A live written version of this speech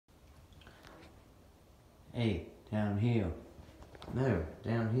Hey, downhill. No,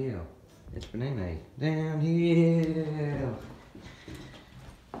 downhill. It's banana. Downhill.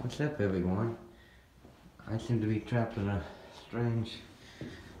 What's up, everyone? I seem to be trapped in a strange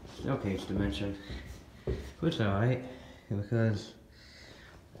staircase dimension. Which is alright, because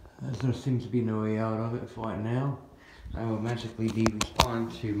there seems to be no way out of it for right now. I will magically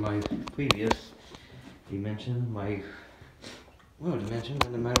despawn to my previous dimension, my world dimension,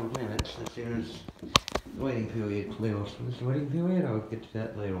 in a matter of minutes as soon as the waiting period clears. This waiting period, I'll get to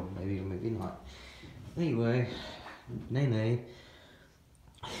that later, maybe or maybe not. Anyway, Nene,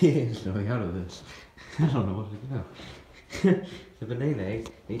 there's no way out of this. I don't know where to go. So the Nene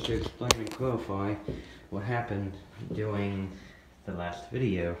needs to explain and clarify what happened during the last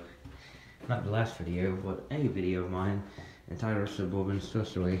video. Not the last video, but a video of mine entitled Suburban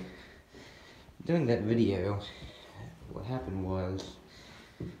Sorcery. During that video, what happened was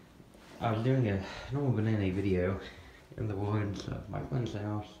I was doing a normal banana video in the woods of my friend's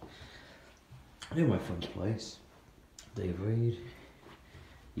house, near my friend's place. Dave Reed,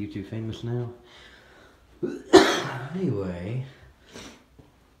 YouTube famous now. Anyway,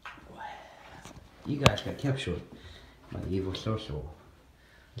 you guys got captured by the evil sorcerer.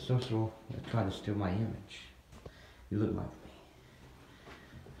 The sorcerer that tried to steal my image. You look like me.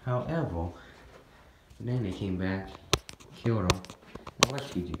 However, Banana came back, killed him, and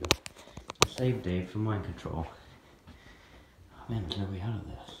rescued you. And saved Dave from mind control. Oh man, there's no way out of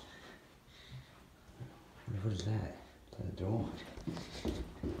this. What is that? Is that a door?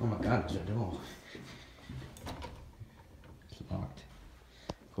 Oh my god, it's a door. It's locked.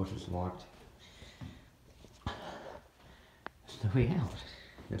 Of course it's locked. There's no way out.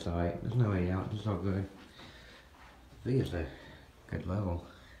 It's alright, there's no way out, it's all good. V is a good level.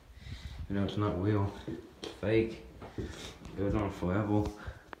 You know, it's not real, it's fake. It goes on forever.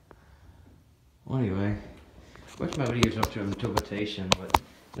 Well, anyway, most of my videos up to interpretation, but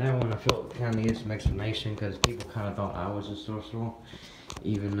that one I felt kind of needed some explanation because people kind of thought I was a sorcerer,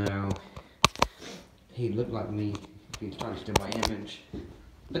 even though he looked like me. He was trying to steal my image.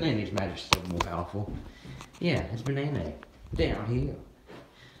 Banana's magic's still more powerful. Yeah, it's Banana. Down here.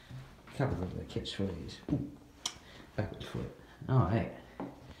 Covered with the catchphrase. Backwards foot. Alright.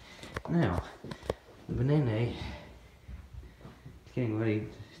 Now, the Banana is getting ready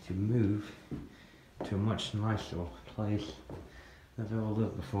to move to a much nicer place than I've ever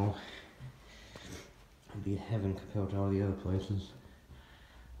lived before. It'll be heaven compared to all the other places.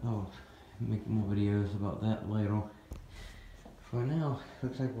 I'll make more videos about that later. For now,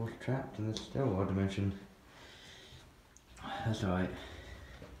 looks like we're trapped in this stairwell dimension. That's alright.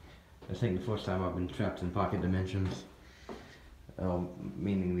 I think the first time I've been trapped in pocket dimensions.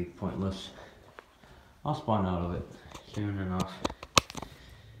 Meaningly pointless. I'll spawn out of it soon enough.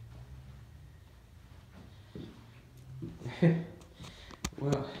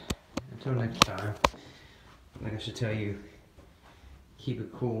 Well, until next time, like I should tell you, keep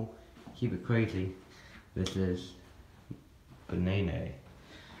it cool, keep it crazy. This is Banana.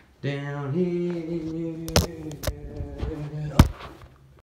 Down here.